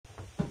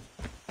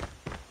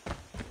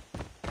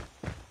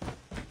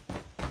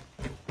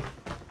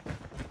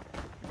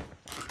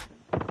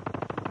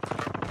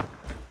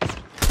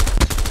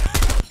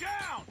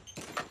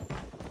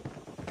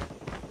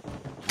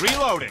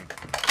Reloading.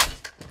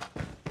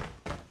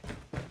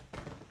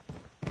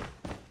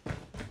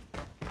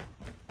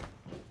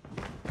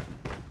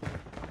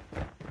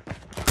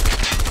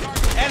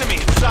 Enemy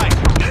in sight.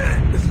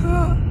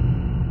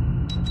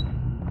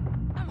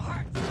 I'm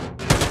hurt.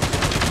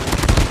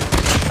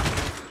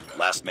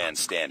 Last man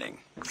standing.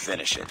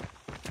 Finish it.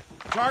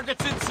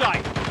 Targets in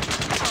sight.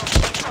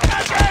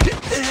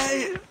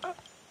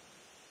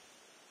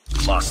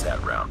 Lost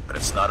that round, but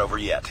it's not over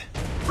yet.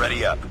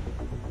 Ready up.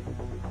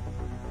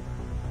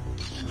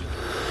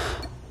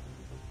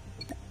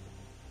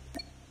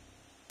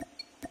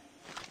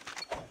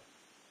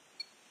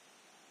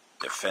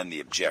 Defend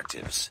the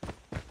objectives.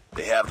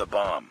 They have the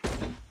bomb.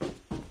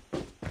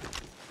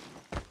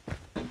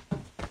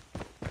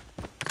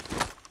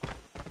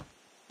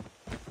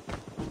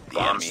 The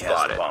enemy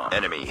has the bomb.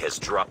 Enemy has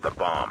dropped the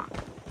bomb.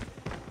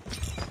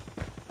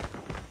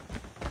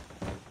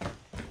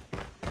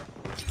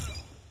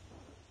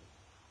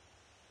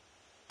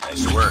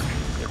 Nice work.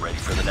 Get ready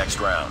for the next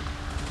round.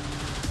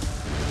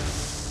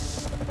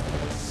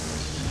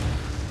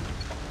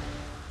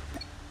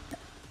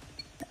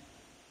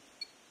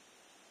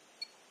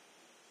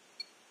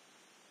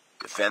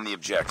 Defend the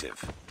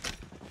objective.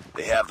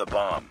 They have the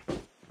bomb.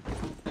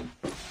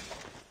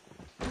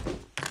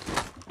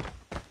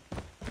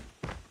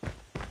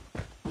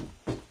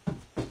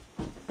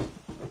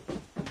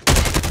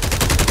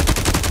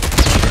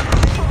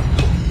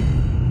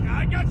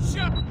 I got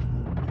shot.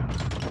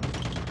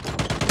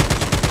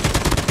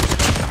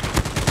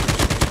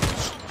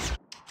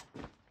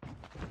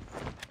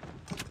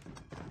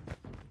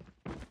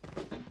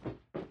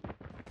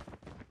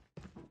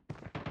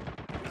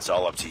 It's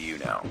all up to you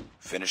now.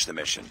 Finish the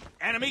mission.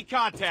 Enemy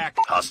contact.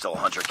 Hostile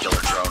hunter-killer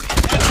drone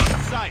Enemy inbound. in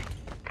sight.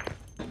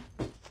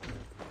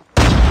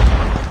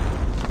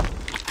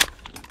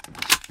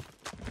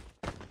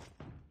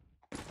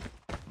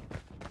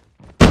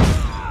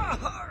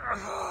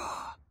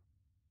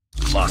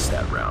 Lost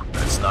that round,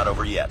 but it's not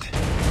over yet.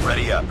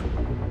 Ready up.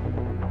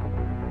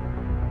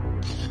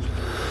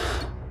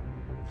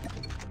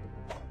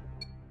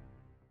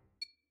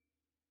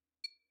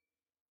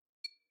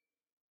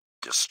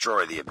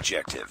 Destroy the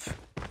objective.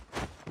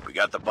 We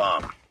got the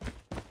bomb.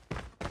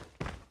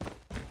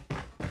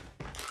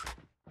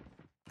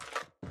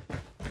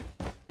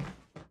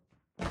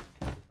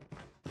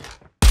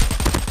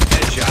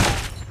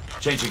 Headshot.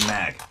 Changing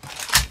mag.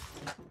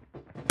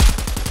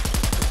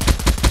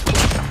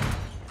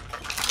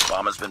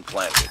 Bomb has been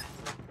planted.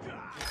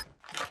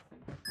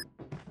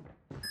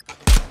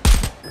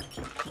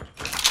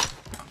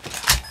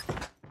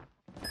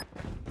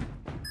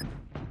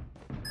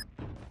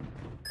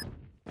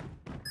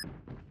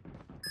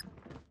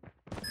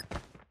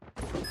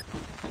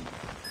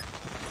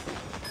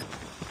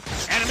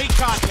 Enemy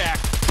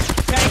contact.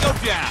 Tango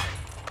down.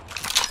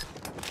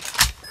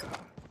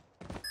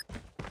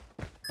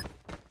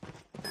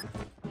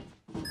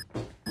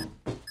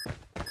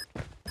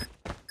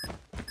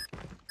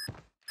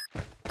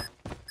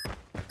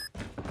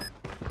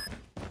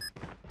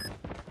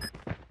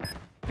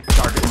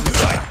 Target in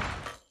sight.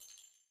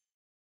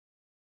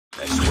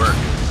 Nice work.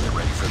 Get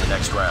ready for the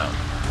next round.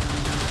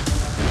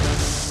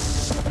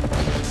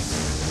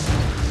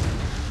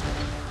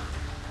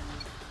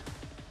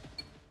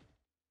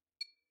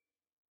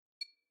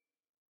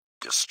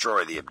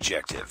 Destroy the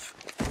objective.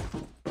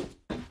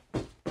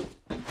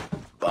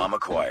 Bomb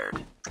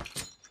acquired.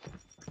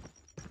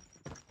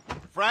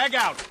 Frag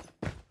out.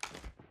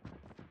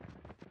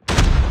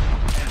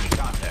 Enemy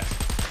contact.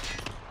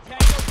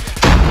 Tango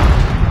down.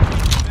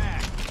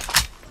 Mag.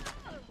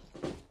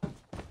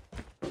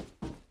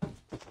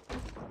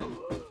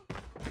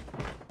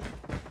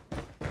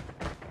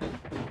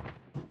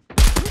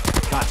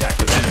 Contact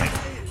with enemy.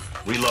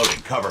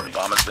 Reloading. Cover me.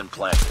 Bomb has been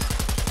planted.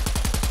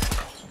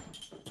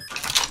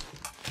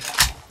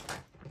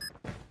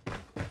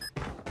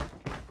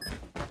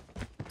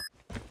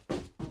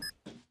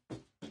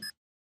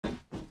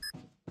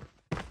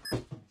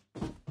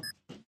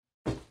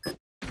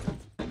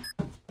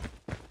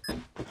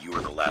 You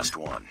were the last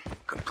one.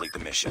 Complete the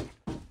mission.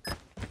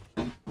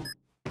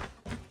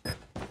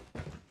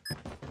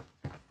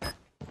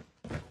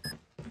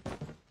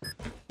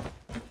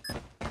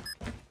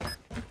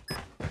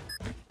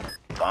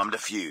 Bomb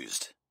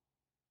defused.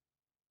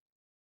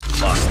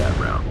 Lost that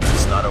round.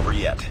 It's not over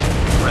yet.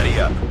 Ready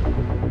up.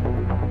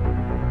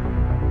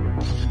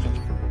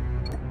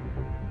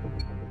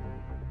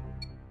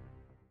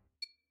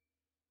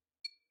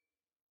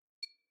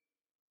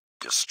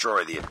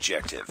 Destroy the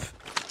objective.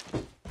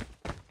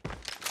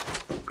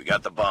 We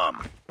got the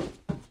bomb.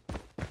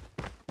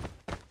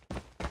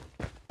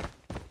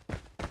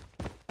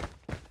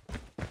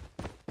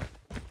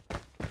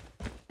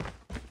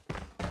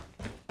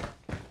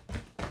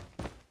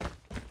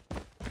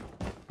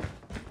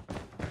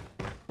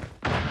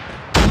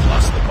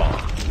 Lost the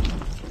bomb.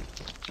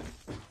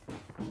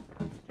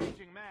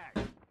 Changing mag.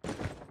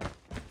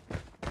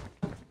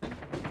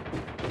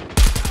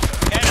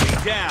 Enemy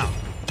down.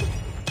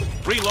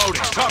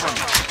 Reloading. Cover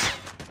me.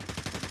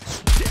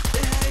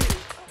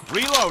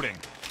 Reloading.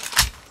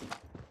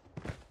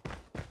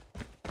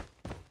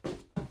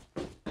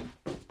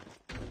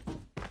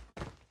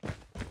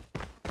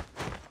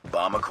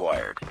 Bomb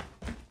acquired.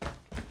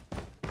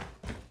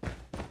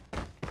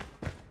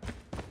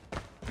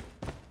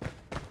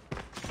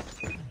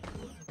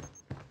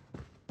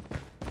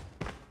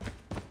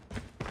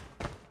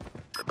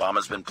 The bomb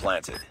has been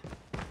planted.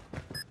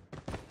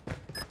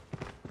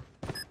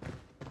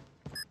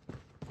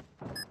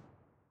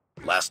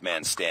 Last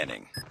man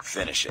standing.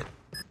 Finish it.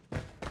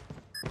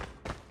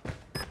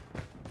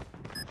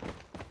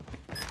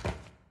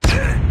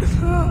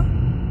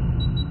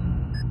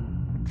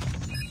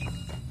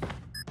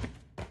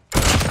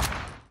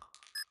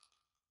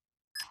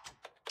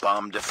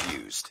 Bomb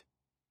defused.